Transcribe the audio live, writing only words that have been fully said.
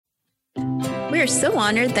We're so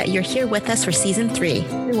honored that you're here with us for season 3.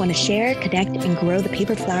 We want to share, connect, and grow the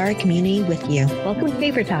paper flower community with you. Welcome to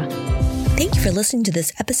Paper Talk. Thank you for listening to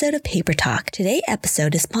this episode of Paper Talk. Today's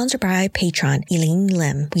episode is sponsored by patron Elaine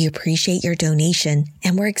Lim. We appreciate your donation,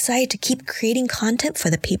 and we're excited to keep creating content for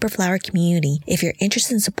the paper flower community. If you're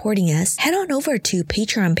interested in supporting us, head on over to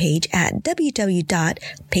Patreon page at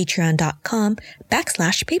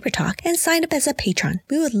www.patreon.com/papertalk and sign up as a patron.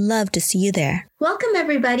 We would love to see you there. Welcome,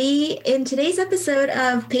 everybody. In today's episode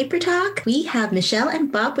of Paper Talk, we have Michelle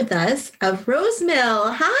and Bob with us of Rose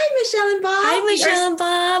Mill. Hi, Michelle and Bob. Hi, Michelle and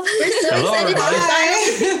Bob. We're so excited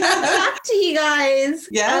to talk to you guys.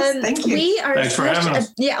 Yes, thank you. We are Thanks for having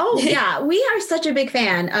us. we are such a big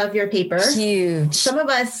fan of your paper. Huge. Some of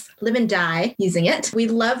us live and die using it. We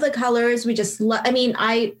love the colors. We just love,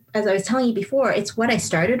 as I was telling you before, it's what I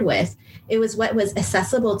started with. It was what was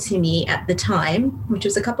accessible to me at the time, which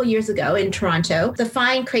was a couple years ago in Toronto. The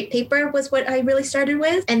fine crepe paper was what I really started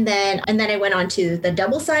with. And then I went on to the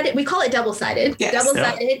double-sided. We call it double-sided. Yes.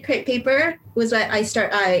 Double-sided crepe paper was what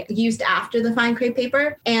I used after the fine crepe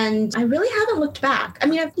paper. And I really haven't looked back. I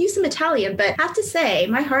mean, I've used some Italian, but I have to say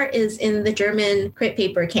my heart is in the German crepe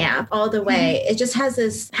paper camp all the way. It just has a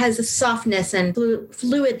softness and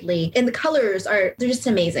fluidly, and the colors they're just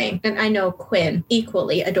amazing. And I know Quinn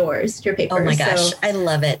equally adores your paper. Oh my gosh, I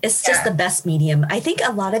love it. It's just the best medium. I think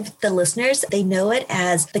a lot of the listeners, they know it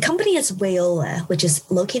as, the company is Wayole, which is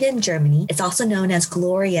located in Germany. It's also known as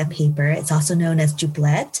Gloria paper. It's also known as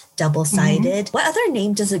Doublette, double-sided. What other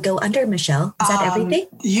name does it go under, Michelle? Is that everything?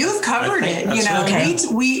 You've covered it. You know, okay.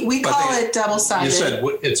 we call it double-sided. You said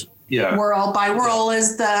it's, Whirl by Whirl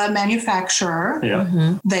is the manufacturer. Yeah.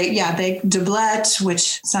 Mm-hmm. They Doublette,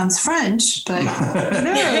 which sounds French, but who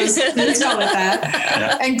knows? Let's call it that.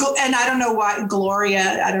 Yeah. And I don't know why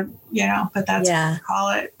Gloria. But that's what we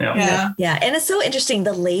call it. Yeah. And it's so interesting.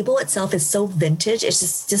 The label itself is so vintage.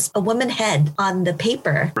 It's just a woman head on the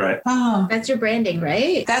paper. Right. Oh, That's your branding,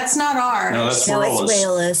 right? that's not ours. No, that's No, it's Whirl's.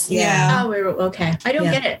 Wayola's. Yeah. Oh, we're okay. I don't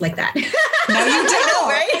get it like that. No, you don't.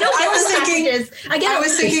 Right? I was thinking. I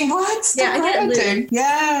was thinking, what's the I get it. branding?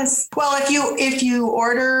 Yes. Well, if you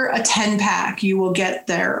order a 10-pack, you will get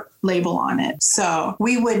their label on it. So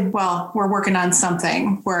we're working on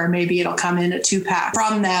something where maybe it'll come in a 2-pack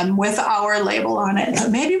from them with our label on it.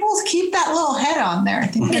 But maybe we'll keep that little head on there. I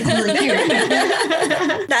think that's really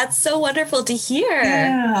cute. That's so wonderful to hear.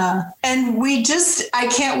 Yeah. And I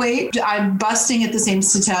can't wait. I'm busting at the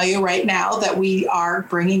seams to tell you right now that we are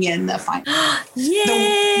bringing in the fine.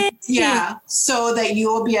 Yay! So that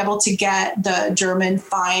you will be able to get the German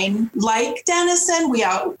fine like Denison.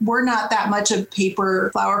 We're not that much of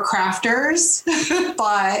paper flower crafters,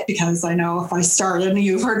 but because I know if I started, and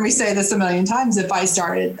you've heard me say this a million times, if I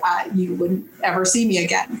started, you wouldn't ever see me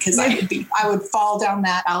again, because I would fall down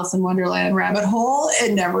that Alice in Wonderland rabbit hole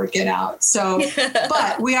and never get out. So,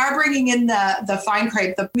 but we are bringing in the fine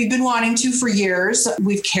crepe that we've been wanting to for years.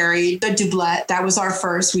 We've carried the Doublette. That was our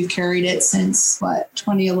first. We've carried it since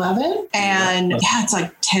 2011, and it's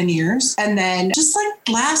like 10 years. And then just like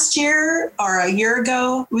last year or a year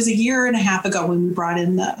ago, it was a year and a half ago when we brought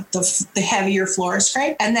in the heavier florist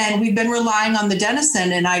crepe. And then we've been relying on the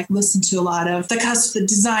Denison, and I've listened to a lot of the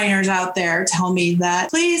designers out there tell me that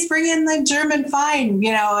please bring in the German fine,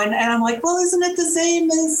 and I'm like, well, isn't it the same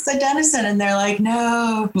as the Denison? And they're like,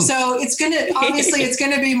 no. So it's going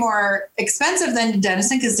to be more expensive than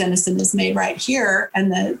Denison, because Denison is made right here,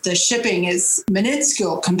 and the shipping is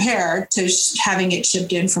minuscule compared to having it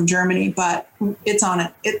shipped in from Germany, but it's on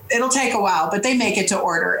it. It'll take a while, but they make it to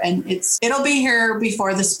order, and it'll be here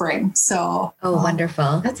before the spring. So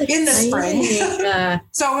wonderful. That's in the spring.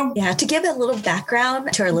 So to give a little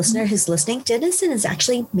background to our listener who's listening, Denison is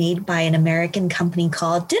actually made by an American company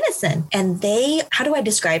called Denison, and how do I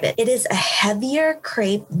describe it? It is a heavier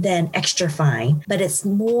crepe than extra fine, but it's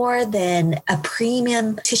more than a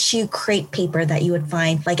premium tissue crepe paper that you would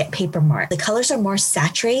find like at Paper Mart. The colors are more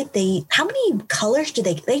saturated. How many colors do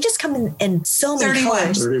they just come in so many 31.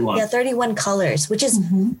 colors. 31. Yeah, 31 colors, which is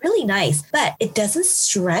really nice, but it doesn't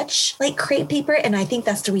stretch like crepe paper. And I think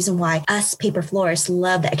that's the reason why us paper florists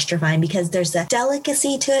love the extra fine, because there's a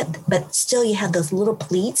delicacy to it, but still you have those little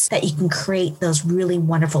pleats that you can create those really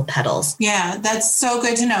wonderful petals. Yeah, that's so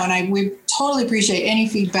good to know. And we've totally appreciate any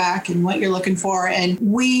feedback and what you're looking for. And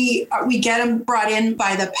we get them brought in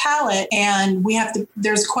by the pallet, and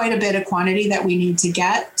there's quite a bit of quantity that we need to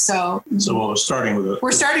get. So we're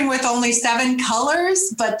starting with only 7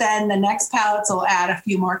 colors, but then the next pallets will add a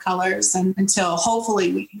few more colors, and until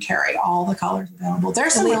hopefully we can carry all the colors available.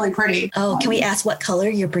 There's some really pretty. Oh, can we ask what color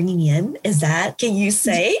you're bringing in? Can you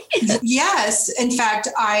say? Yes. In fact,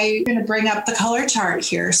 I'm going to bring up the color chart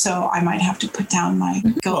here, so I might have to put down my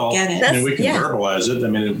get it. I mean, we can verbalize it. I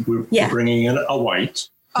mean, we're bringing in a white.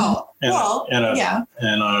 Oh,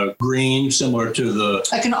 and a green similar to the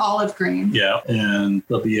like an olive green. Yeah, and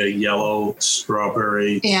there'll be a yellow,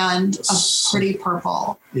 strawberry, and a pretty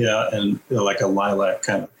purple. Yeah, and like a lilac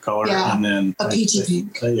kind of color, and then a peachy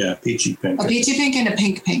pink. Peachy pink. A peachy pink and a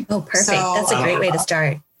pink pink. Oh, perfect! So, that's a great way to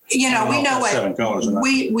start. We know what 7 colors.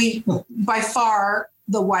 We by far.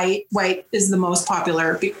 The white is the most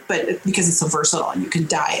popular, but because it's so versatile and you can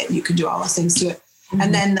dye it, you can do all those things to it. Mm-hmm.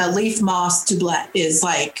 And then the leaf moss doublet is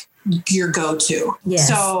like your go-to. Yes.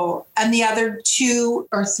 So, and the other 2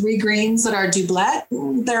 or 3 greens that are doublet,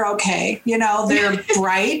 they're okay. They're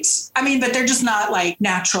bright. I mean, but they're just not like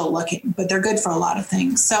natural looking, but they're good for a lot of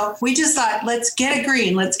things. So we just thought, let's get a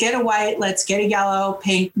green, let's get a white, let's get a yellow,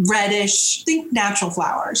 pink, reddish, think natural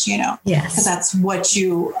flowers, Yes. Because that's what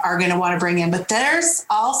you are going to want to bring in. But there's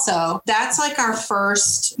also, that's like our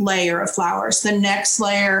first layer of flowers. The next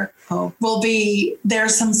layer will be,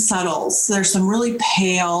 there's some subtles. There's some really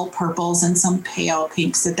pale purples and some pale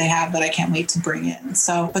pinks that they have that I can't wait to bring in.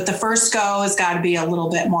 So, but the first go has got to be a little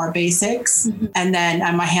bit more basics. Mm-hmm. And then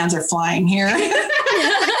my hands are flying here. Sorry.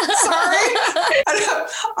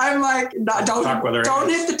 I'm like, don't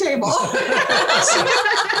hit the table.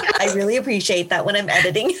 I really appreciate that when I'm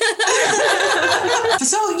editing.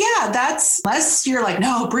 So that's, unless you're like,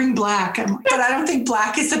 no, bring black. But I don't think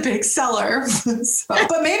black is a big seller.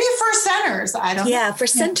 But maybe for centers, I don't know. Yeah, for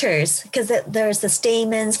centers, because there's the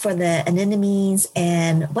stamens for the anemones,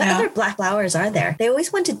 and what other black flowers are there? They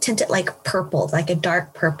always want to tint it like purple, like a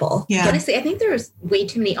dark purple. Yeah. Honestly, I think there's way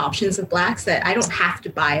too many options of blacks that I don't have to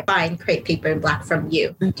buy crepe paper in black from you.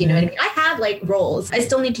 Mm-hmm. Do you know what I mean? I have like rolls. I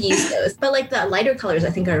still need to use those. But like the lighter colors,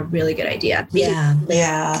 I think are a really good idea. Yeah.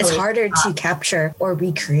 It's harder to capture or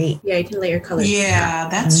recreate. Yeah, you can layer colors. Yeah,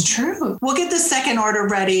 that's true. We'll get the second order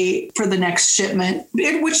ready for the next shipment,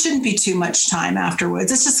 which shouldn't be too much time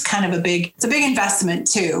afterwards. It's just kind of a big investment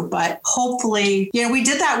too. But hopefully, we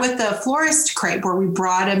did that with the florist crepe where we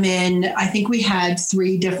brought them in. I think we had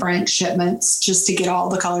 3 different shipments just to get all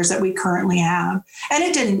the colors that we currently have. And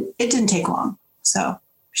it didn't take long. So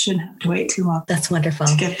shouldn't have to wait too long. That's wonderful.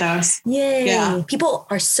 To get those. Yay. Yeah. People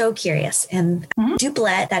are so curious. And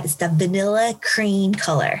doublet, that is the vanilla cream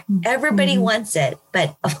color. Everybody wants it,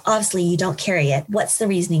 but obviously you don't carry it. What's the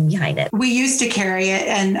reasoning behind it? We used to carry it,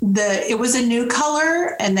 and it was a new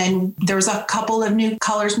color, and then there was a couple of new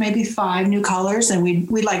colors, maybe 5 new colors, and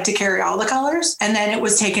we'd like to carry all the colors. And then it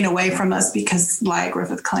was taken away from us because Lyle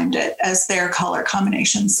Griffith claimed it as their color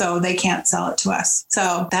combination, so they can't sell it to us.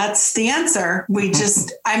 So that's the answer. We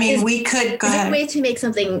just, we could go ahead. Is there a way to make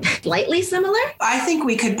something slightly similar? I think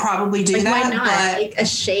we could probably do that. Why not? Like a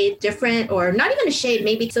shade different, or not even a shade,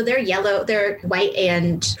 maybe. So they're yellow, they're white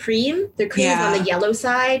and cream. Their cream is on the yellow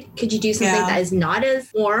side. Could you do something that is not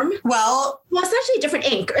as warm? Well, it's actually a different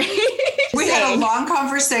ink, right? We had a long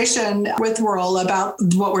conversation with Whirl about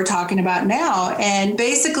what we're talking about now. And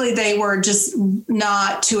basically they were just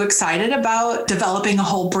not too excited about developing a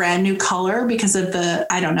whole brand new color because of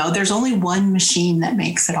there's only one machine that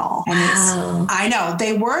makes it all. And I know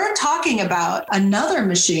they were talking about another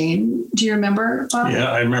machine. Do you remember?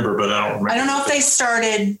 Yeah, I remember, but I don't remember. I don't know if they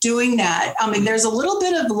started doing that. There's a little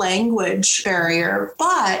bit of language barrier,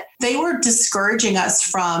 but they were discouraging us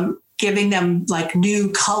from giving them like new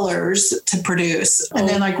colors to produce. And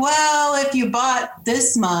they're like, well, if you bought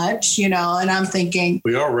this much, and I'm thinking.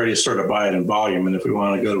 We already started buying it in volume. And if we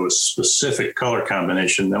want to go to a specific color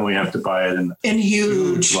combination, then we have to buy it in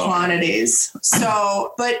huge quantities.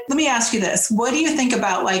 So, but let me ask you this. What do you think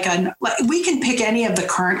about we can pick any of the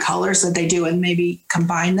current colors that they do and maybe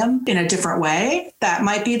combine them in a different way? That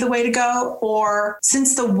might be the way to go. Or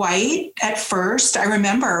since the white at first, I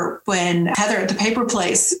remember when Heather at the paper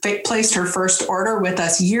place placed her first order with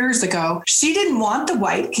us years ago, she didn't want the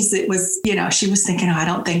white because it was, she was thinking, I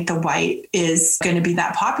don't think the white is going to be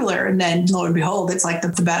that popular. And then lo and behold, it's like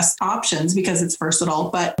the best options because it's versatile.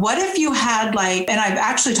 But what if you had and I've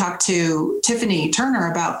actually talked to Tiffany Turner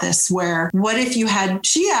about this, where what if you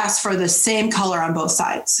she asked for the same color on both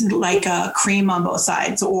sides, like a cream on both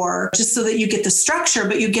sides, or just so that you get the structure,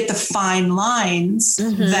 but you get the fine lines.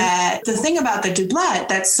 That the thing about the doublet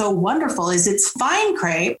that's so wonderful is it's fine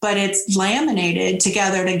crepe, but it's laminated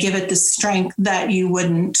together to give it the strength that you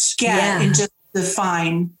wouldn't get in just the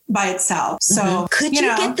fine by itself. So could you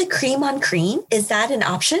get the cream on cream? Is that an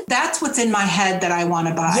option? That's what's in my head that I want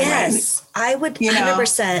to buy. Yes, I would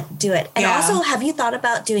 100% do it. And also, have you thought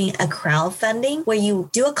about doing a crowdfunding where you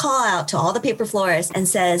do a call out to all the paper florists and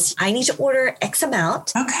says, I need to order X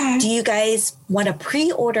amount. Okay. Do you guys want to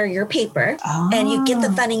pre-order your paper? And you get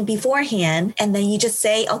the funding beforehand. And then you just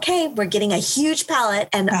say, okay, we're getting a huge pallet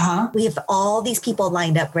and we have all these people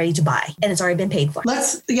lined up ready to buy. And it's already been paid for.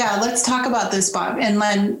 Let's talk about this, Bob.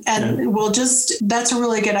 And we'll just, that's a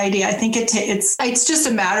really good idea. I think it's just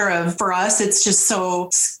a matter of, for us, it's just so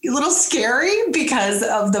a little scary because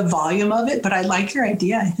of the volume of it, but I like your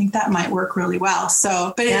idea. I think that might work really well.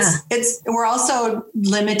 So, but we're also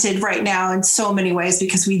limited right now in so many ways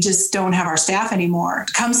because we just don't have our staff anymore.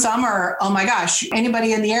 Come summer, oh my gosh,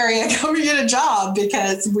 anybody in the area come get a job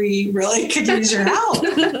because we really could use your help.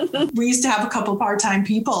 We used to have a couple part-time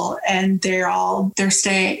people and they're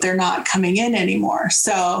not coming in anymore.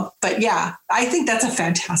 So, but yeah, I think that's a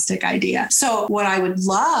fantastic idea. So what I would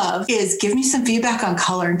love is give me some feedback on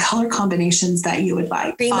color and color combinations that you would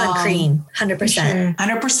like. Cream on cream, 100%.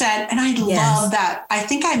 100%. And I love that. I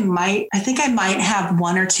think I might have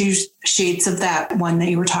one or two shades of that one that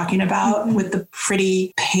you were talking about with the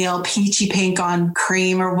pretty pale peachy pink on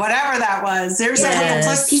cream or whatever that was. There's a couple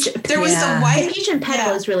plus. There was the white. The peach and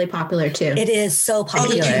petal is really popular too. It is so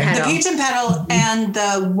popular. The peach and petal and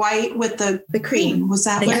the white with the cream. Was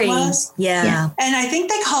that what it was? Yeah. And I think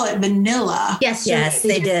they call it vanilla. Yes,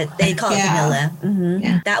 they did. They call it vanilla.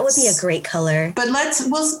 Yeah. That would be a great color. But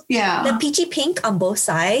the peachy pink on both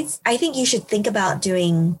sides. I think you should think about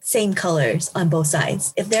doing same colors on both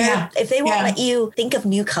sides. If they won't let you think of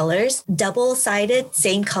new colors, double-sided,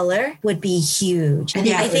 same color would be huge.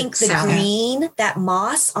 I think the green, that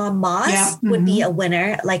moss on moss would be a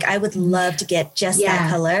winner. Like I would love to get just that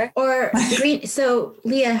color. Or green. So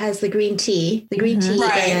Leah has the green tea,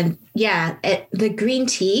 and the green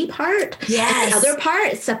tea part. Yes. And the other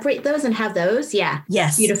part, separate those and have those. Yeah.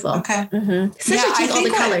 Yes. Beautiful. Okay. Such all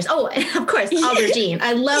the colors. Oh, and of course, aubergine.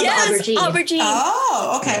 I love the aubergine. Aubergine.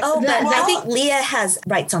 Oh, okay. Oh, but I think Leah has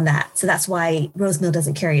rights on that. So that's why Rosemill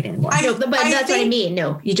doesn't carry it anymore. But that's what I mean.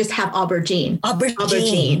 No, you just have aubergine.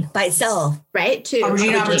 Aubergine by itself. Right?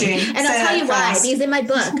 Aubergine. And I'll tell you why. Because in my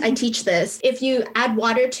book, I teach this. If you add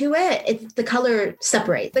water to it, the color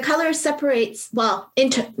separates. The color separates,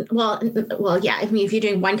 if you're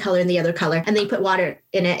doing one color and the other color, and then you put water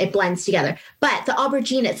in it, it blends together. But the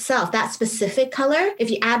aubergine itself, that specific color,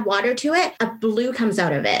 if you add water to it, a blue comes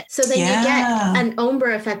out of it. So then you get an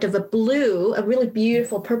ombre effect of a blue, a really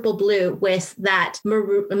beautiful purple blue with that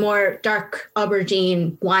more dark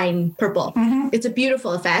aubergine wine purple. Mm-hmm. It's a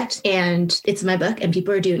beautiful effect, and it's in my book, and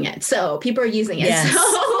people are doing it. So people are using it. Yes, so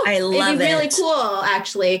I love it. It'd be really cool,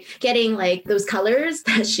 actually, getting like those colors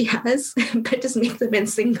that she has, but just make them in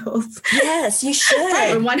singles. Yes, you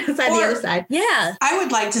should. Or one side, the other side. Yeah. I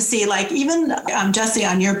would like to see, like, even Jessie,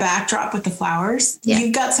 on your backdrop with the flowers,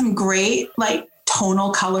 you've got some great, like,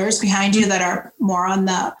 tonal colors behind you that are more on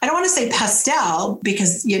the, I don't want to say pastel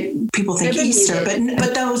because people think Easter,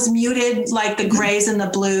 but those muted, like the grays and the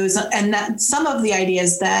blues, and that some of the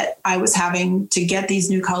ideas that I was having to get these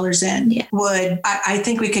new colors in I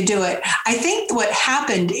think we could do it. I think what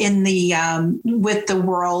happened in the with the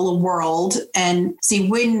world, and see,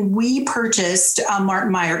 when we purchased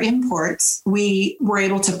Martin Meyer Imports, we were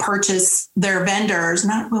able to purchase their vendors.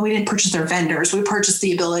 We didn't purchase their vendors. We purchased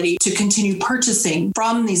the ability to continue purchasing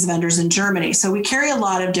from these vendors in Germany. So we carry a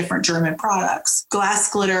lot of different German products. Glass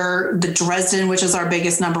glitter, the Dresden, which is our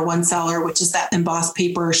biggest #1 seller, which is that embossed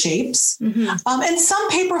paper shapes. Mm-hmm. And some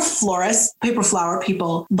paper flower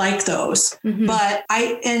people like those. Mm-hmm. But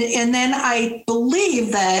then I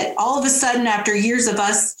believe that all of a sudden, after years of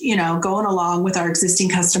us, going along with our existing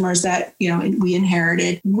customers that, we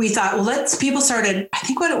inherited, we thought, people started, I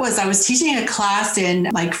think what it was, I was teaching a class in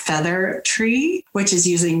like feather tree, which is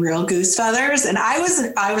using real goose feathers. And I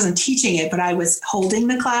wasn't teaching it, but I was holding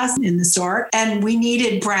the class in the store, and we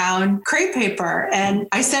needed brown crepe paper. And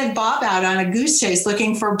I sent Bob out on a goose chase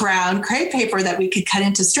looking for brown crepe paper that we could cut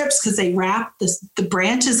into strips because they wrap the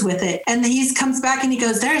branches with it. And he comes back and he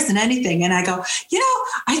goes, there isn't anything. And I go,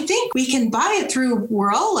 I think we can buy it through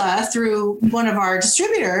Worola, through one of our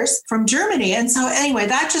distributors from Germany. And so anyway,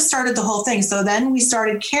 that just started the whole thing. So then we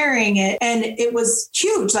started carrying it, and it was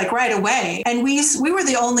huge, like right away. And we were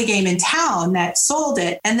the only game in town that sold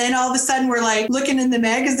it. And then all of a sudden we're like looking in the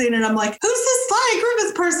magazine and I'm like, who's this flying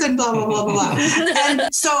Grimace person? Blah, blah, blah, blah, blah.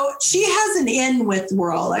 And so she has an in with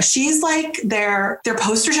Whirl. She's like their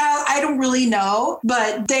poster child. I don't really know,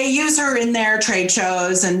 but they use her in their trade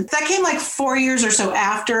shows. And that came like 4 years or so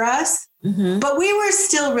after us. Mm-hmm. But we were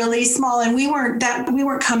still really small, and we weren't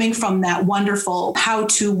coming from that wonderful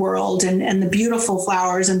how-to world and the beautiful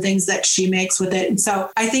flowers and things that she makes with it. And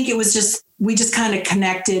so I think it was just, we just kind of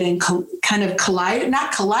connected and kind of collided,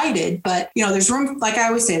 not collided, but, you know, there's room, like I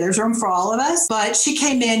always say, there's room for all of us, but she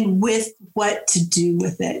came in with what to do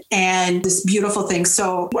with it and this beautiful thing.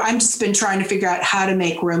 So I've just been trying to figure out how to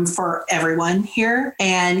make room for everyone here.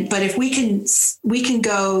 But if we can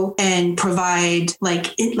go and provide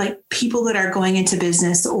like people that are going into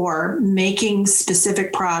business or making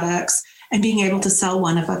specific products and being able to sell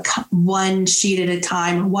one sheet at a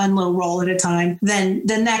time, one little roll at a time, then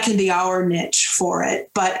that can be our niche for it.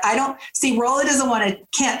 But I don't see Rolla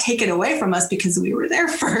can't take it away from us because we were there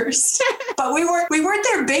first, but we weren't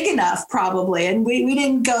there big enough probably. And we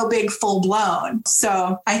didn't go big full blown.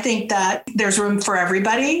 So I think that there's room for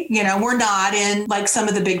everybody. You know, we're not in like some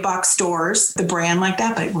of the big box stores, the brand like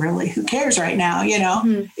that, but really who cares right now? You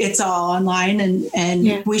know, It's all online and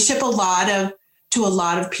we ship to a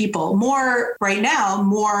lot of people, more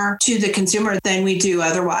to the consumer than we do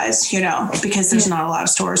otherwise, you know, because there's not a lot of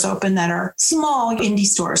stores open that are small indie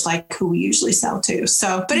stores like who we usually sell to.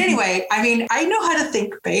 So, but anyway, I mean, I know how to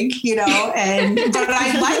think big, you know, but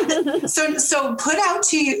I like, so put out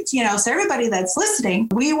to you, you know, so everybody that's listening,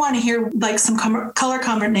 we want to hear like some color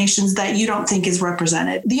combinations that you don't think is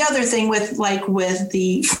represented. The other thing with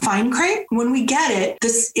the fine crepe, when we get it,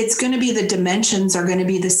 it's going to be, the dimensions are going to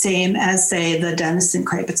be the same as say the Denison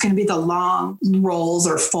crepe. It's going to be the long rolls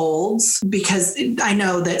or folds, because I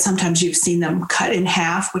know that sometimes you've seen them cut in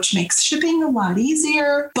half, which makes shipping a lot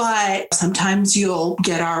easier. But sometimes you'll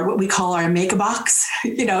get what we call our make a box.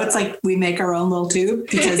 You know, it's like we make our own little tube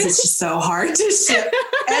because it's just so hard to ship.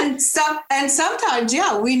 And sometimes,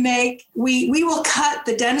 we will cut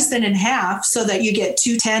the Denison in half so that you get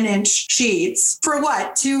 2 10-inch sheets for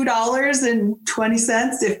what?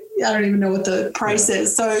 $2.20 I don't even know what the price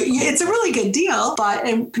is. So it's a really good deal,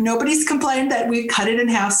 and nobody's complained that we cut it in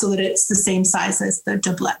half so that it's the same size as the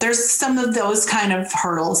doublet. There's some of those kind of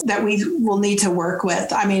hurdles that we will need to work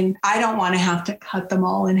with. I mean, I don't want to have to cut them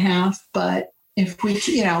all in half, but if we,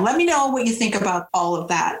 you know, let me know what you think about all of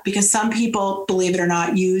that, because some people, believe it or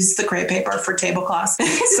not, use the crepe paper for tablecloths.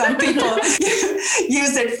 Some people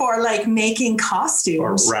use it for like making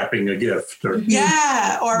costumes or wrapping a gift, or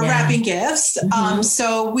wrapping gifts. Mm-hmm.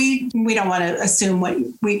 So we don't want to assume what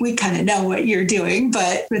we kind of know what you're doing,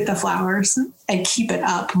 but with the flowers and keep it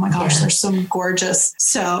up. Oh my gosh, they're so gorgeous.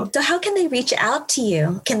 So how can they reach out to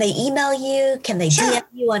you? Can they email you? Can they DM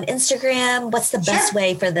you on Instagram? What's the best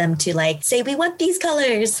way for them to like say, we want these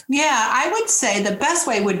colors? Yeah, I would say the best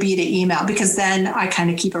way would be to email, because then I kind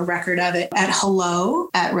of keep a record of it at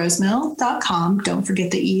hello@rosemill.com. Don't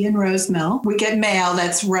forget the E in Rosemill. We get mail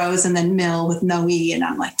that's Rose and then Mill with no E. And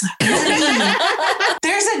I'm like,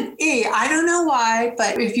 there's an E. I don't know why,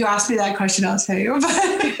 but if you ask me that question, I'll tell you.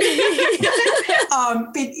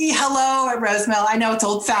 hello@Rosemill. I know it's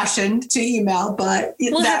old fashioned to email, but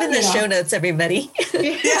we'll have in the show notes, everybody.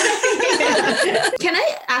 Can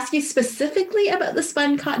I ask you specifically about the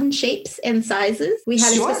spun cotton shapes and sizes? We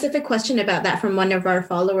had a specific question about that from one of our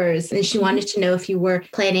followers, and she wanted to know if you were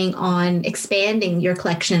planning on expanding your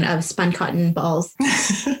collection of spun cotton balls.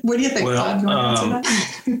 What do you think, Todd?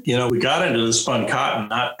 You know, we got into the spun cotton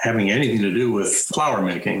not having anything to do with flower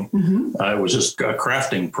making. Mm-hmm. It was just a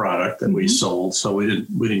crafting product that we sold, so we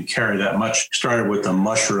didn't carry that much. Started with the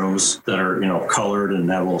mushrooms that are, you know, colored and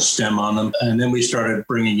have a little stem on them, and then we started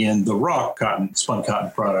bringing in the raw cotton, spun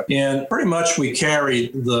cotton product. And pretty much we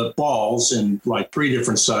carry the balls in like 3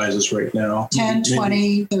 different sizes right now. 10,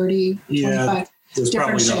 20, 30, 25. There's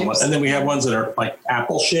probably no one. And then we have ones that are like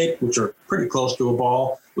apple shaped, which are pretty close to a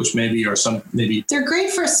ball, which maybe are they're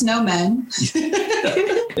great for snowmen.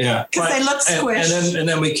 Yeah, because they look squished. And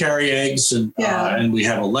then we carry eggs, and we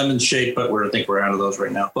have a lemon shape, but I think we're out of those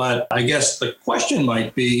right now. But I guess the question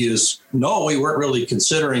might be no, we weren't really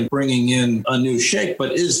considering bringing in a new shape,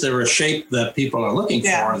 but is there a shape that people are looking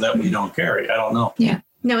for that we don't carry? I don't know. Yeah.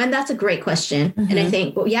 No, and that's a great question. And I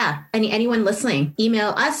think, well, yeah, anyone listening, email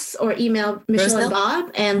us or email Michelle and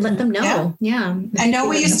Bob and let them know. Yeah. I know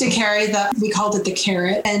we used to carry we called it the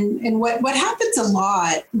carrot. And what happens a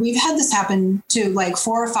lot, we've had this happen to like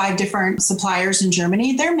 4 or 5 different suppliers in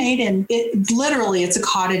Germany. They're made literally it's a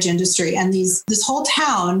cottage industry. And this whole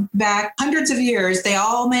town back hundreds of years, they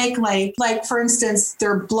all make like for instance,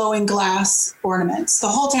 they're blowing glass ornaments. The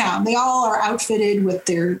whole town, they all are outfitted with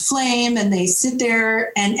their flame and they sit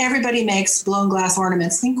there and everybody makes blown glass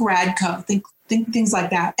ornaments. Think Radco, think things like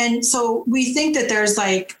that. And so we think that there's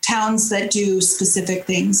like towns that do specific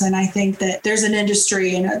things. And I think that there's an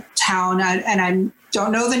industry in a town and I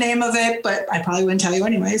don't know the name of it, but I probably wouldn't tell you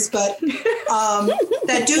anyways, but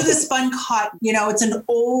that do the spun cotton, it's an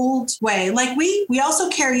old way. Like we also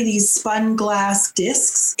carry these spun glass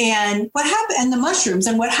discs and what happened, and the mushrooms,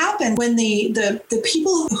 and what happened when the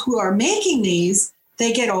people who are making these,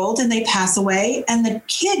 they get old and they pass away, and the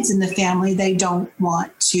kids in the family, they don't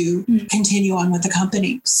want to continue on with the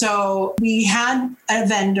company. So we had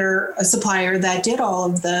a supplier that did all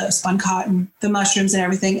of the spun cotton, the mushrooms and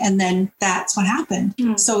everything. And then that's what happened.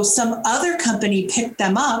 So some other company picked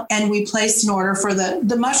them up and we placed an order for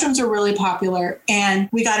the mushrooms are really popular. And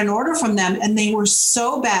we got an order from them and they were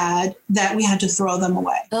so bad that we had to throw them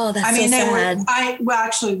away. Oh, that's so sad.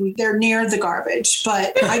 They're near the garbage,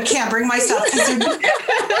 but I can't bring myself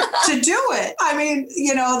to do it. I mean,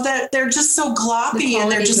 that they're just so gloppy and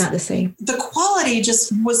they're just not the same. The quality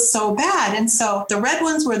just was so bad. And so the red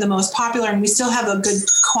ones were the most popular and we still have a good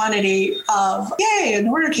quantity of, yay, an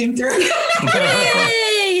order came through.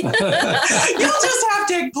 Yay! You'll just have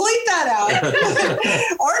to bleep that out.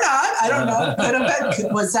 Or not. I don't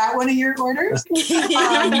know. Was that one of your orders?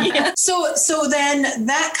 So then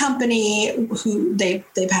that company, who they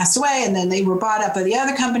passed away and then they were bought up by the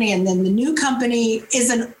other company. And then the new company is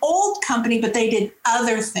an old company, but they did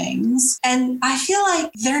other things. And I feel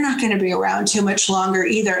like they're not going to be around too much longer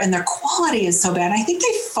either. And their quality is so bad. I think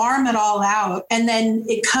they farm it all out and then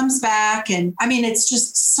it comes back. And I mean, it's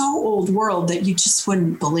just so old world that you just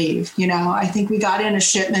wouldn't believe, I think we got in a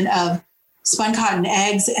shipment of spun cotton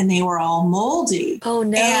eggs and they were all moldy. Oh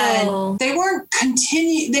no. And they weren't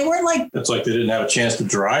like, it's like they didn't have a chance to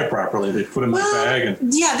dry properly. They put them in a bag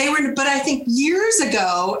and they were, but I think years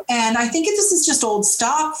ago, and I think this is just old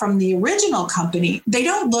stock from the original company. They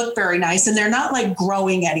don't look very nice and they're not like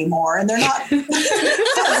growing anymore and they're not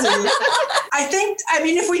fuzzy. I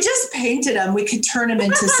mean, if we just painted them, we could turn them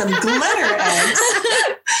into some glitter eggs.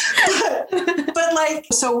 But like,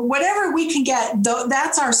 so whatever we can get,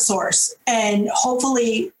 that's our source. And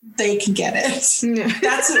hopefully they can get it.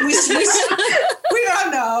 That's what we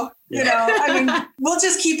don't know. I mean, we'll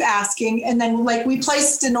just keep asking. And then like we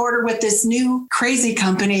placed an order with this new crazy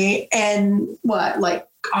company in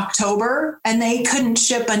October, and they couldn't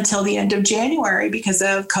ship until the end of January because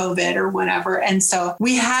of COVID or whatever. And so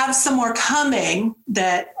we have some more coming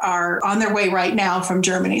that are on their way right now from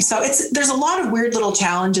Germany. So there's a lot of weird little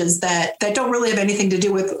challenges that don't really have anything to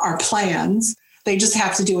do with our plans. They just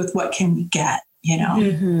have to do with what can we get,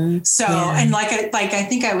 So, and like I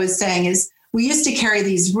think I was saying is we used to carry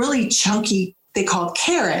these really chunky, they called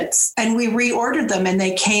carrots, and we reordered them and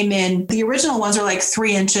they came in. The original ones were like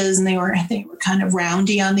 3 inches and they were kind of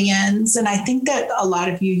roundy on the ends. And I think that a lot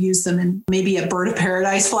of you use them in maybe a bird of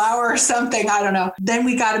paradise flower or something. I don't know. Then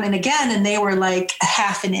we got them in again and they were like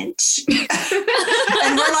 1/2 inch.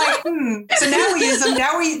 And we're like, So now we use them.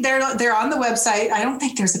 Now they're on the website. I don't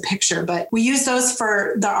think there's a picture, but we use those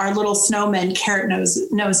for our little snowmen carrot noses.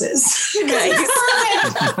 Nice.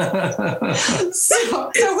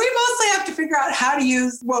 So we mostly have to figure out how to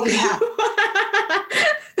use what we have.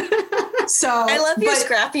 So I love your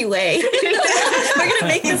scrappy way. We're going to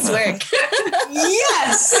make this work.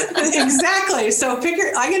 Yes, exactly. So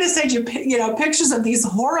I'm going to send you, pictures of these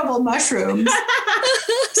horrible mushrooms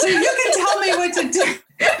so you can tell me what to do.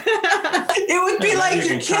 It would be like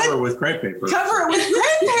your kid. Cover it with crepe paper. Cover it with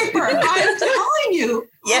crepe paper. I'm telling you.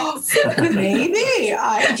 Yes. Maybe.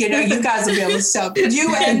 You guys will be able to sell.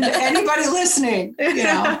 You and anybody listening, they're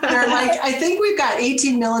like, I think we've got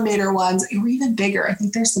 18 millimeter ones or even bigger. I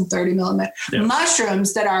think there's some 30 millimeter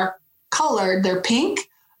mushrooms that are colored. They're pink.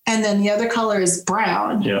 And then the other color is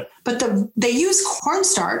brown. Yeah. but they use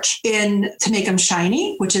cornstarch to make them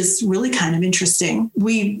shiny, which is really kind of interesting.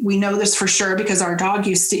 We know this for sure because our dog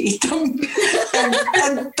used to eat them.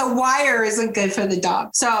 and the wire isn't good for the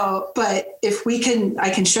dog. So, but if I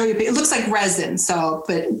can show you, it looks like resin. So,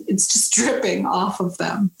 but it's just dripping off of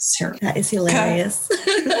them. It's terrible. That is hilarious.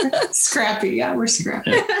 Scrappy. Yeah, we're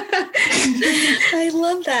scrappy. I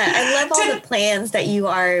love that. I love all the plans that you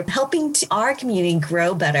are helping our community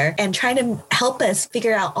grow better and trying to help us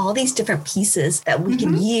figure out all these different pieces that we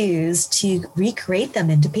can use to recreate them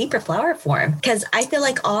into paper flower form. Because I feel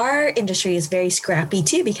like our industry is very scrappy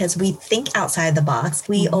too, because we think outside the box.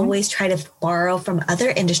 We always try to borrow from other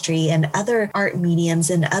industry and other art mediums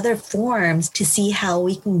and other forms to see how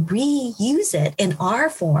we can reuse it in our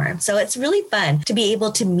form. So it's really fun to be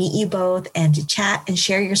able to meet you both and to chat and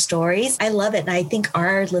share your stories. I love it. And I think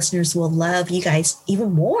our listeners will love you guys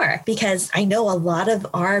even more because I know a lot of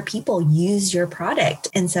our people use your product.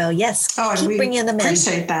 And so, yes, keep bringing them in.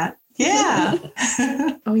 Appreciate that. Yeah.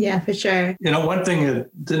 Oh, yeah, for sure. One thing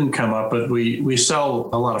that didn't come up, but we sell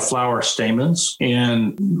a lot of flower stamens,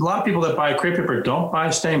 and a lot of people that buy crepe paper don't buy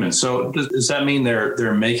stamens. So does that mean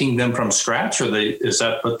they're making them from scratch, or is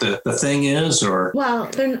that what the thing is? Or well,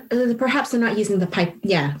 perhaps they're not using the pipe.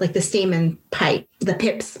 Yeah, like the stamen pipe, the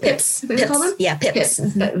pips. What do you call them? Yeah, pips.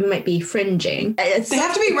 That we might be fringing. They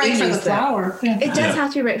have to be right for the flower. Yeah. It does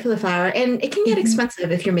have to be right for the flower, and it can get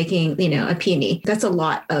expensive if you're making, a peony. That's a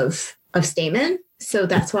lot of stamen. So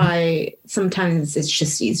that's why sometimes it's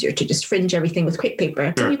just easier to just fringe everything with crepe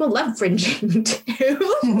paper. Some people love fringing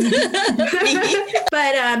too.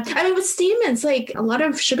 But with stamens, like a lot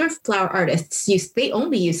of sugar flower artists they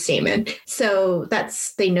only use stamen. So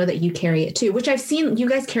they know that you carry it too, which I've seen you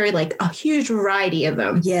guys carry like a huge variety of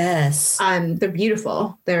them. Yes. They're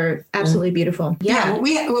beautiful. They're absolutely beautiful. Yeah. What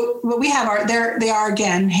we have they are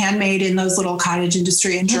again handmade in those little cottage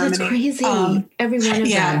industry in Germany. That's crazy. Every one of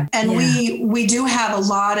them. And we do have a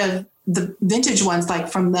lot of the vintage ones,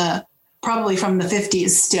 like probably from the 50s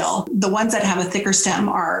still. The ones that have a thicker stem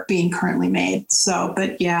are being currently made. So,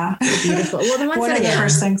 but yeah. Beautiful. Well, the ones one of the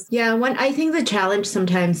first things. Yeah. I think the challenge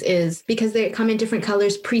sometimes is because they come in different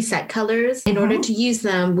colors, preset colors. In order to use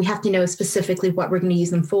them, we have to know specifically what we're going to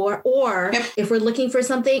use them for. Or if we're looking for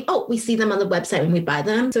something, we see them on the website when we buy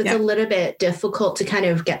them. So it's a little bit difficult to kind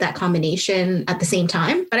of get that combination at the same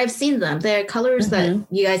time. But I've seen them. They're colors that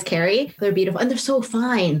you guys carry. They're beautiful. And they're so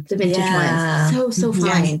fine. The vintage ones. So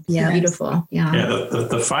fine. Yeah. Beautiful. Yeah.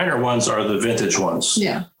 The finer ones are the vintage ones.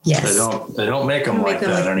 Yeah. Yes. They don't make them like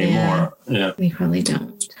that anymore. Yeah. They probably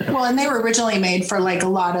don't. Well, and they were originally made for like a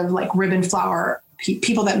lot of like ribbon flower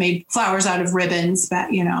people that made flowers out of ribbons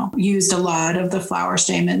that, used a lot of the flower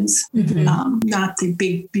stamens, not the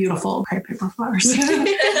big, beautiful crepe paper flowers.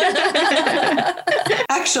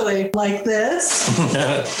 Actually, like this.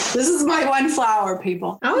 This is my one flower,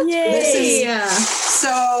 people. Oh, So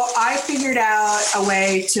I figured out a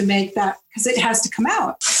way to make that because it has to come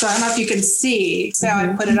out. So I don't know if you can see. So I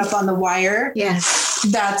put it up on the wire. Yes.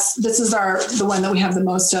 This is the one that we have the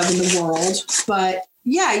most of in the world. But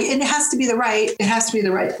yeah, it has to be the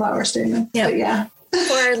right flower stamen. Yeah. But yeah.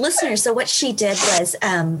 For our listeners, so what she did was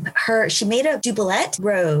she made a doublet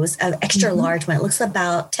rose of extra large one. It looks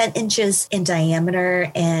about 10 inches in diameter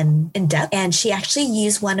and in depth. And she actually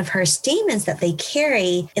used one of her stamens that they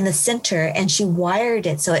carry in the center, and she wired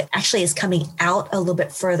it so it actually is coming out a little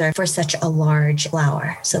bit further for such a large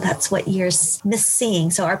flower. So that's what you're seeing.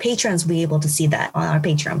 So our patrons will be able to see that on our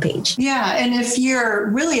Patreon page. Yeah, and if you're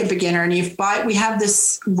really a beginner and we have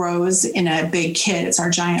this rose in a big kit. It's our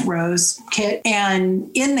giant rose kit, and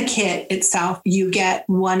in the kit itself, you get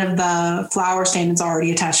one of the flower stamens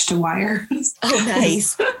already attached to wire. Oh,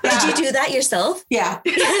 nice. Did you do that yourself? Yeah.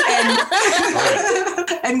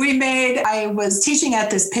 And I was teaching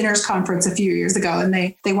at this Pinners conference a few years ago, and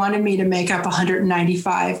they wanted me to make up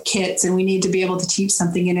 195 kits, and we need to be able to teach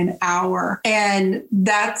something in an hour. And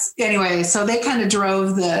so they kind of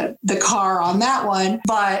drove the car on that one,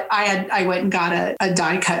 but I went and got a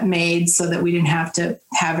die cut made so that we didn't have to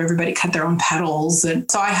have everybody cut their own petals.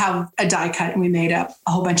 And so I have a die cut, and we made up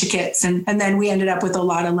a whole bunch of kits. And then we ended up with a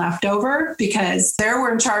lot of leftover because they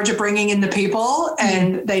were in charge of bringing in the people,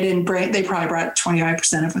 and they probably brought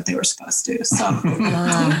 25% of what they were supposed to. So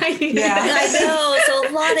yeah, I know. So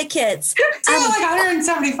a lot of kits. So like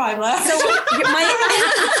 175 left. So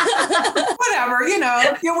whatever,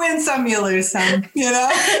 you win some, you lose some,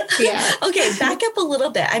 Yeah. Okay, back up a little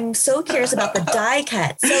bit. I'm so curious about the die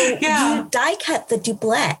cut. So you die cut the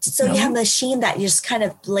doublet. So you have a machine that you just kind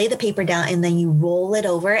of lay the paper down and then you roll it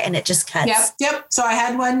over and it just cuts. Yep. So I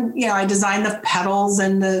had one, I designed the petals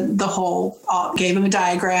and the whole, gave him a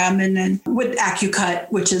diagram, and then with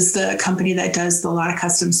AccuCut, which is the company that does a lot of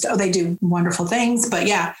custom stuff. They do wonderful things, but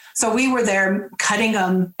yeah. So we were there cutting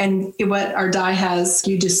them, and what our die has,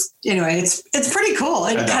 it's pretty cool.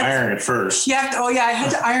 I had to iron it first. I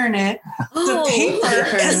had to iron it. The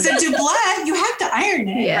paper, as the doublet, you have to iron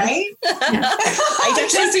it, right? Yeah. I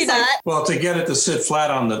actually see that. Well, to get it to sit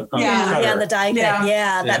flat on the cutter. Yeah, the die cut.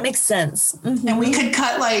 Yeah, that makes sense. Mm-hmm. And we could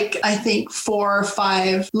cut I think 4 or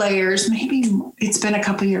 5 layers. Maybe it's been a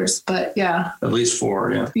couple years, but yeah. At least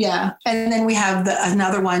 4, yeah. Yeah. And then we have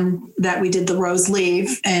another one that we did the rose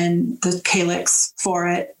leaf and the calyx for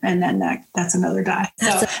it. And then that's another die.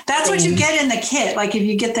 So that's what you get in the kit. Like if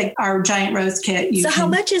you get our giant rose kit. How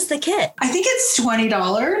much is the kit? I think it's $20.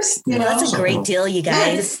 That's a great deal, you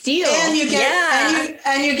guys. That's a steal. And you get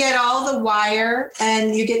and you get all the wire,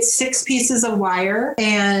 and you get 6 pieces of wire.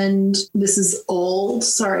 And this is old.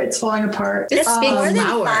 Sorry, it's falling apart. It's more than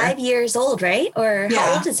 5 years old, right? Or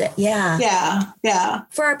how old is it? Yeah. Yeah.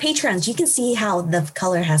 For our patrons, you can see how the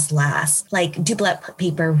color has last. Like doublet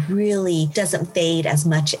paper really doesn't fade as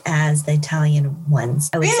much as the Italian ones,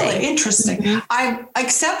 I would say. Really interesting. Mm-hmm.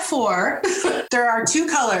 Except for there are 2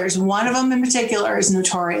 colors. One of them in particular is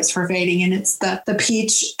notorious for fading, and it's the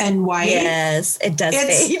peach and white. Yes, it does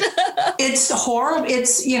fade. It's horrible.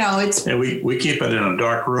 It's we keep it in a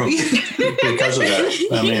dark room because of that.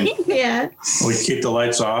 I mean, we keep the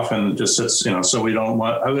lights off and it just sits, so we don't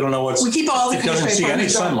know what's. We keep all the. It doesn't see any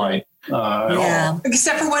sunlight at all.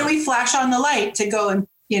 Except for when we flash on the light to go and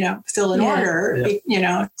fill an order.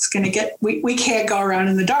 Yeah. It's going to get. We can't go around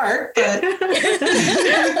in the dark, but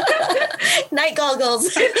night goggles.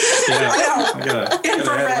 I got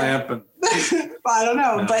a headlamp and. I don't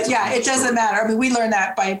know, but it doesn't matter. I mean, we learned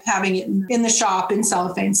that by having it in the shop in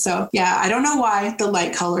cellophane. So I don't know why the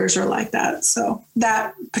light colors are like that. So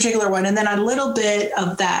that particular one, and then a little bit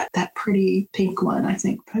of that pretty pink one, I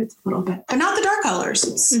think, but it's a little bit, but not the dark colors.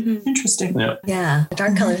 It's interesting. Yeah, the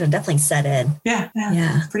dark colors are definitely set in. Yeah,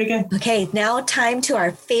 pretty good. Okay, now time to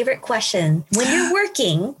our favorite question. When you're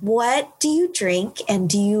working, what do you drink, and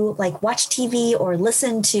do you watch TV or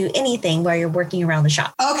listen to anything while you're working around the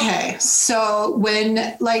shop? Okay. So when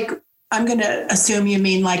I'm going to assume you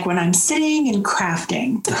mean when I'm sitting and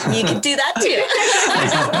crafting. You can do that too.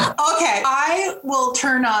 Okay. I will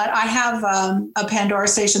turn on, I have a Pandora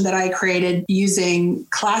station that I created using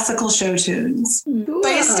classical show tunes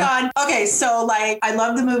based on, so I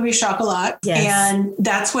love the movie Chocolat, and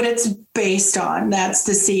that's what it's based on. That's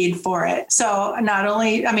the seed for it. So not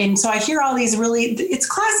only, so I hear all these it's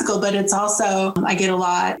classical, but it's also, I get a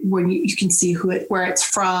lot when you can see where it's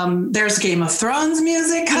from. There's Game of Thrones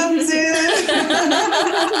music comes in.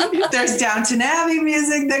 There's Downton Abbey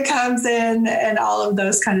music that comes in, and all of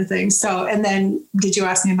those kind of things. So, and then did you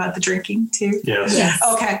ask me about the drinking too? Yes.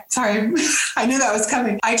 Okay. Sorry. I knew that was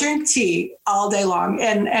coming. I drink tea all day long,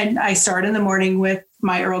 and I start in the morning with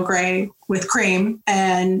my Earl Grey with cream,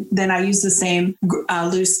 and then I use the same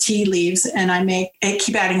loose tea leaves, and I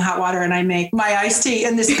keep adding hot water, and I make my iced tea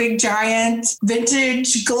in this big giant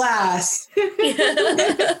vintage glass.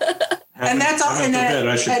 And that's all. And then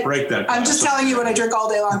I should break that. I'm just telling you what I drink all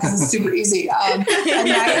day long because it's super easy. At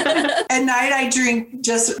night, I drink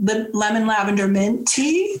just the lemon lavender mint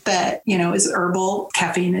tea that is herbal.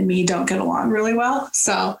 Caffeine and me don't get along really well.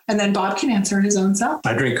 So, and then Bob can answer his own self.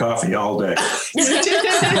 I drink coffee all day.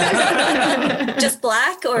 Just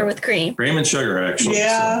black or with cream? Cream and sugar, actually.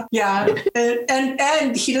 Yeah,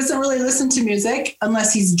 and he doesn't really listen to music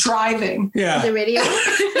unless he's driving. The radio.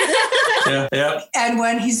 Yeah. And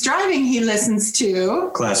when he's driving, he listens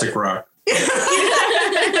to classic rock.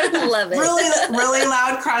 Love it. Really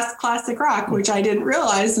loud classic rock, which I didn't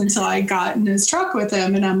realize until I got in his truck with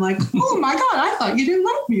him, and I'm like, oh my God, I thought you didn't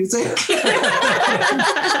like music.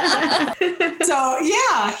 So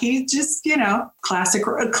he just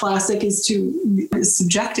classic is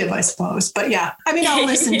subjective, I suppose, but I'll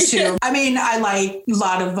listen to. I like a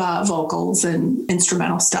lot of vocals and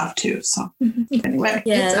instrumental stuff too. So anyway,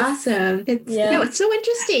 it's awesome. It's so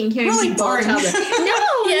interesting hearing really people boring. tell them. No.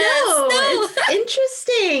 It's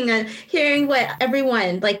interesting hearing what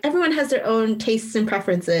everyone has their own tastes and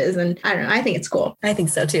preferences, and I don't know. I think it's cool. I think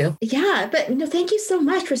so too. Yeah, but thank you so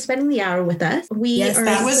much for spending the hour with us. We are so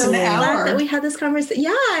glad that we had this conversation.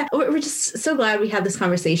 Yeah, we're just so glad we had this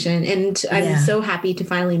conversation, and I'm so happy to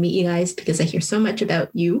finally meet you guys because I hear so much about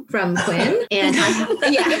you from Quinn, and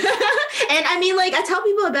and I tell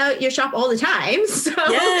people about your shop all the time. So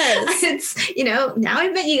it's now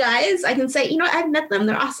I've met you guys. I can say I've met them.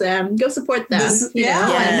 They're awesome. Go support them.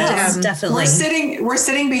 Yes, And, definitely. We're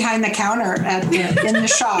sitting behind the counter in the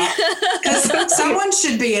shop because someone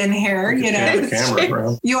should be in here. You know, the camera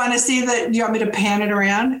around. You want to see that? You want me to pan it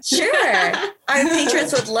around? Sure. Our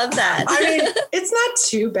patrons would love that. I mean, it's not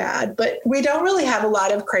too bad, but we don't really have a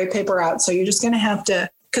lot of crepe paper out, so you're just going to have to,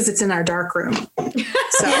 because it's in our dark room.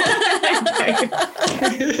 So,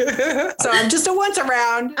 so I'm just a once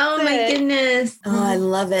around. Oh my goodness. Oh, I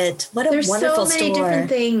love it. What a There's wonderful so many store. different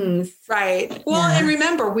things. Right. Well, and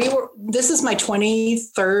remember, this is my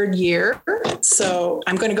 23rd year. So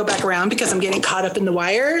I'm going to go back around because I'm getting caught up in the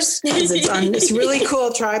wires because it's on this really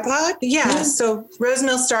cool tripod. Yeah. So Rose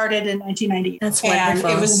Mill started in 1990. That's wonderful.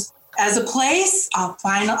 And it was as a place, I'll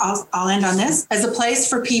end on this, as a place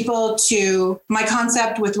for people my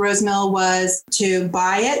concept with Rose Mill was to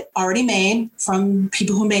buy it already made from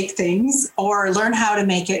people who make things or learn how to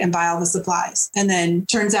make it and buy all the supplies. And then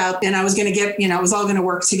turns out, and I was going to get, it was all going to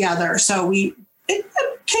work together. So it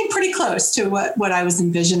came pretty close to what I was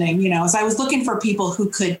envisioning, as I was looking for people who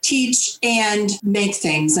could teach and make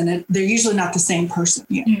things, and they're usually not the same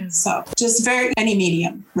person. So just any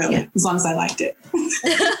medium, really, as long as I liked it.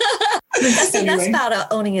 That's the best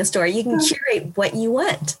about owning a store. You can curate what you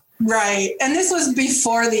want. Right. And this was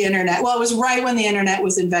before the internet. Well, it was right when the internet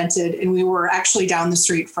was invented, and we were actually down the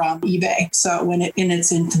street from eBay. So in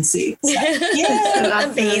its infancy. So,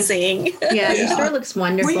 yeah. Amazing. Yeah, your store looks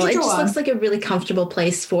wonderful. It just looks like a really comfortable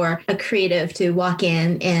place for a creative to walk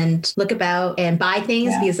in and look about and buy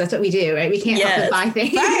things because that's what we do, right? We can't help but buy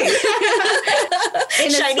things. Right.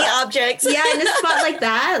 Shiny objects. Yeah, in a spot like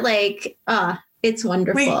that, it's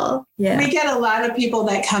wonderful. We get a lot of people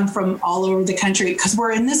that come from all over the country because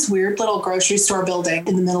we're in this weird little grocery store building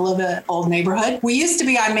in the middle of an old neighborhood. We used to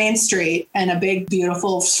be on Main Street and a big,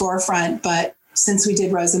 beautiful storefront, but since we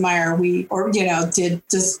did Rosemeyer, we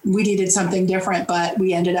needed something different, but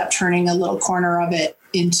we ended up turning a little corner of it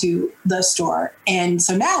into the store. And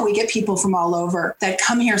so now we get people from all over that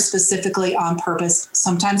come here specifically on purpose,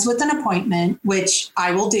 sometimes with an appointment, which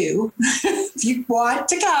I will do. If you want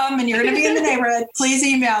to come and you're going to be in the neighborhood, please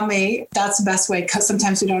email me. That's the best way because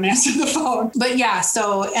sometimes we don't answer the phone. But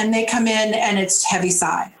and they come in and it's heavy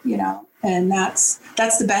sigh, and that's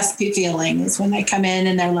the best feeling is when they come in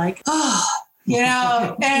and they're like, oh,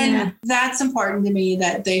 and that's important to me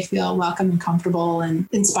that they feel welcome and comfortable and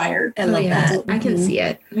inspired. I love that. I can see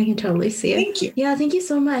it. I can totally see it. Thank you. Yeah. Thank you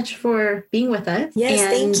so much for being with us. Yes.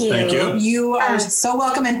 Thank you. Thank you. You are so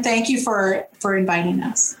welcome. And thank you for inviting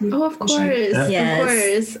us. Oh, of course. Yes. Of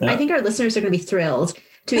course. Yeah. I think our listeners are going to be thrilled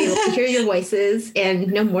to be able to hear your voices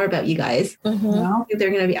and know more about you guys. Well,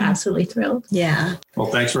 They're going to be absolutely thrilled. Yeah.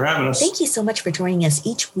 Well, thanks for having us. Thank you so much for joining us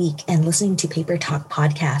each week and listening to Paper Talk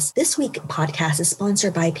Podcast. This week's podcast is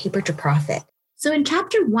sponsored by Paper to Profit. So in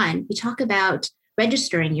chapter 1, we talk about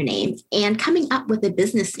registering your name and coming up with a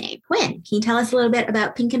business name. Quinn, can you tell us a little bit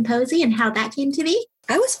about Pink and Posy and how that came to be?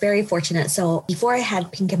 I was very fortunate. So before I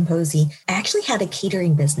had Pink and Posy, I actually had a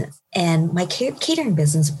catering business. And my catering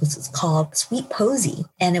business was called Sweet Posy,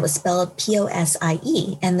 and it was spelled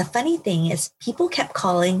P-O-S-I-E. And the funny thing is people kept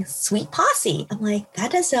calling Sweet Posse. I'm like,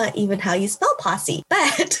 that is not even how you spell posse.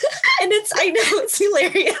 But, I know it's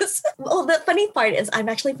hilarious. Well, the funny part is I'm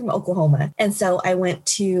actually from Oklahoma. And so I went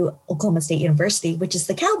to Oklahoma State University, which is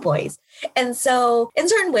the Cowboys. And so in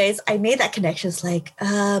certain ways, I made that connection. It's like,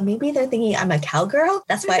 maybe they're thinking I'm a cowgirl.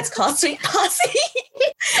 That's why it's called Sweet Posse.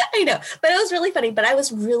 I know, but it was really funny. But I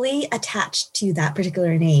was really attached to that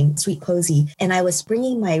particular name, Sweet Posy. And I was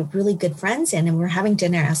bringing my really good friends in and we were having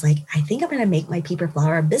dinner. I was like, I think I'm going to make my paper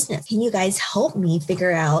flower business. Can you guys help me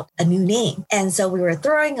figure out a new name? And so we were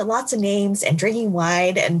throwing lots of names and drinking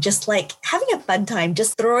wine and just like having a fun time,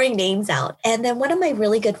 just throwing names out. And then one of my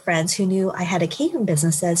really good friends who knew I had a catering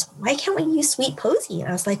business says, why can't we use Sweet Posy? And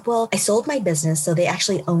I was like, well, I sold my business. So they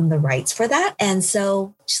actually own the rights for that. And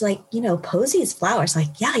so she's like, Posy is flowers. Like,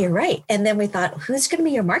 yeah, you're right. And then we thought, who's going to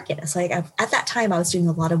be your market? It's like, at that time I was doing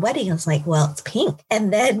a lot of weddings. I was like, well, it's pink.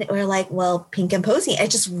 And then we're like, well, Pink and Posy.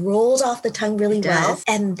 It just rolled off the tongue really well.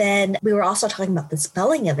 And then we were also talking about the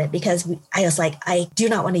spelling of it because I was like, I do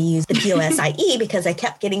not want to use the P-O-S-I-E because I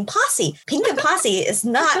kept getting posse. Pink and Posse is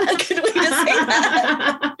not a good way to say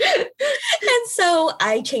that. And so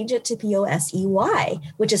I changed it to P-O-S-E-Y,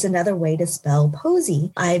 which is another way to spell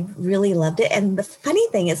Posy. I really loved it. And the funny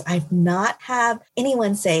thing is I've not had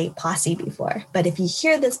anyone say posse before, but if you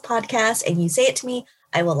hear this podcast and you say it to me,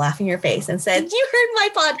 I will laugh in your face and say, you heard my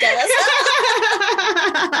podcast.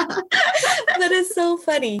 That is so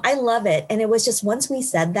funny. I love it. And it was just once we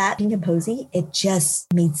said that, Pink and Posy, it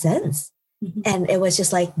just made sense. Mm-hmm. And it was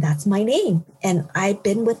just like, that's my name. And I've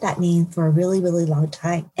been with that name for a really, really long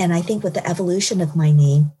time. And I think with the evolution of my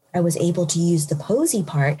name, I was able to use the posy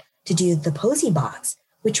part to do the posy box,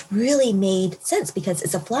 which really made sense because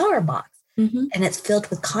it's a flower box. Mm-hmm. And it's filled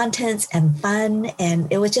with contents and fun.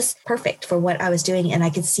 And it was just perfect for what I was doing. And I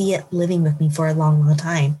could see it living with me for a long, long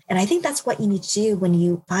time. And I think that's what you need to do when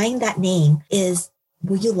you find that name is,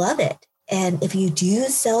 will you love it? And if you do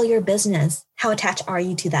sell your business, how attached are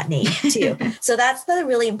you to that name too? So that's the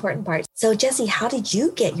really important part. So Jessie, how did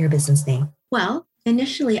you get your business name? Well,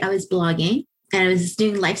 initially I was blogging. And I was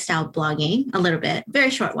doing lifestyle blogging a little bit, very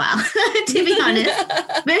short while, to be honest,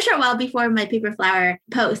 very short while before my paper flower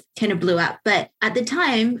post kind of blew up. But at the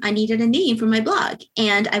time, I needed a name for my blog.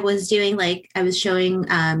 And I was doing I was showing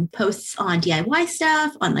posts on DIY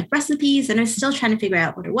stuff, on like recipes, and I was still trying to figure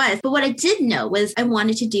out what it was. But what I did know was I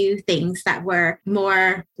wanted to do things that were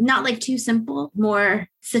more, not like too simple, more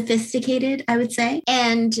sophisticated, I would say.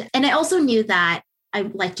 And I also knew that I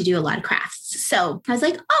like to do a lot of crafts. So I was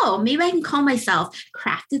like, oh, maybe I can call myself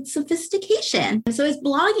Crafted Sophistication. So I was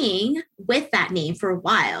blogging with that name for a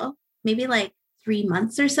while, maybe like 3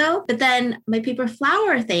 months or so. But then my paper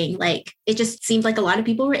flower thing, it just seemed like a lot of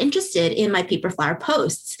people were interested in my paper flower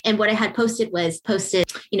posts. And what I had posted, kind of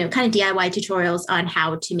DIY tutorials on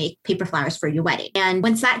how to make paper flowers for your wedding. And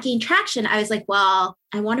once that gained traction, I was like, well,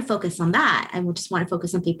 I want to focus on that. I just want to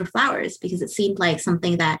focus on paper flowers because it seemed like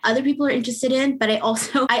something that other people are interested in. But I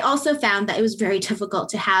also found that it was very difficult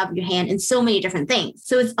to have your hand in so many different things.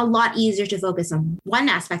 So it's a lot easier to focus on one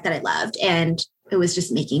aspect that I loved, and it was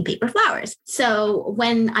just making paper flowers. So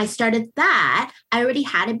when I started that, I already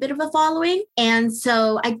had a bit of a following. And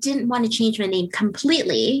so I didn't want to change my name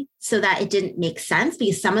completely so that it didn't make sense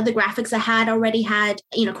because some of the graphics I had already had,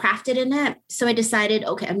 crafted in it. So I decided,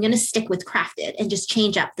 okay, I'm going to stick with crafted and just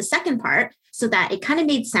change up the second part so that it kind of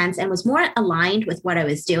made sense and was more aligned with what I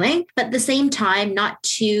was doing, but at the same time, not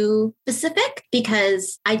too specific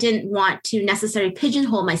because I didn't want to necessarily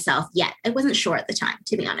pigeonhole myself yet. I wasn't sure at the time,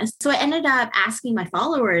 to be honest. So I ended up asking my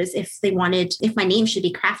followers if my name should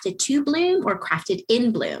be Crafted to Bloom or Crafted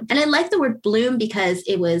in Bloom. And I like the word bloom because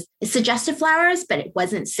it suggested flowers, but it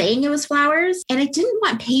wasn't saying it was flowers. And I didn't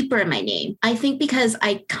want paper in my name. I think because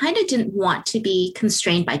I kind of didn't want to be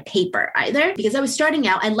constrained by paper either, because I was starting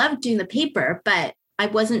out. I loved doing the paper, but I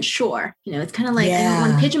wasn't sure. It's kind of like, I don't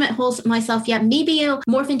want to pigeonhole myself yet. Maybe it'll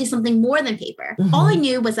morph into something more than paper. Mm-hmm. All I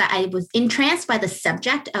knew was that I was entranced by the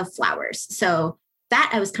subject of flowers. So that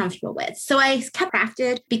I was comfortable with. So I kept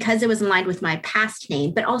Crafted because it was in line with my past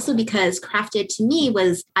name, but also because Crafted to me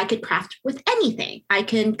was I could craft with anything. I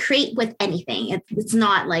can create with anything. It's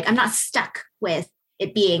not like I'm not stuck with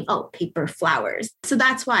it being, paper flowers. So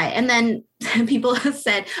that's why. And then people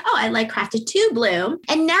said, I like Crafted to Bloom.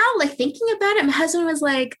 And now thinking about it, my husband was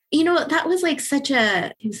like, that was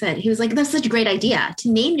that's such a great idea to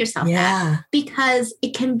name yourself that because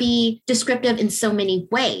it can be descriptive in so many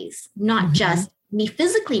ways, not just me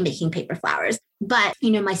physically making paper flowers, but,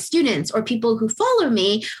 my students or people who follow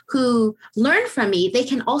me, who learn from me, they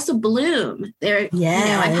can also bloom.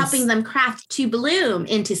 I'm helping them craft to bloom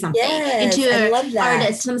into something, into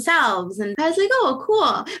artists themselves. And I was like, oh,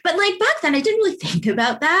 cool. But back then I didn't really think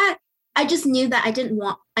about that. I just knew that I didn't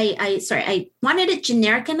want, I wanted it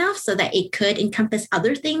generic enough so that it could encompass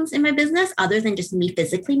other things in my business other than just me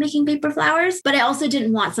physically making paper flowers. But I also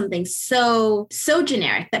didn't want something so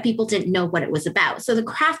generic that people didn't know what it was about. So the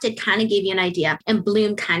Crafted kind of gave you an idea and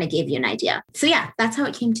Bloom kind of gave you an idea. So that's how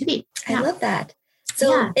it came to be. I love that.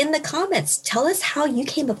 So in the comments, tell us how you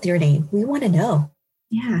came up with your name. We want to know.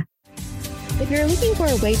 Yeah. If you're looking for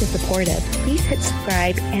a way to support us, please hit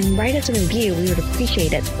subscribe and write us a review. We would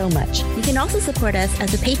appreciate it so much. You can also support us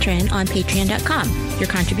as a patron on patreon.com. Your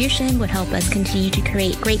contribution would help us continue to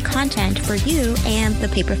create great content for you and the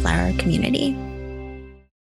paper flower community.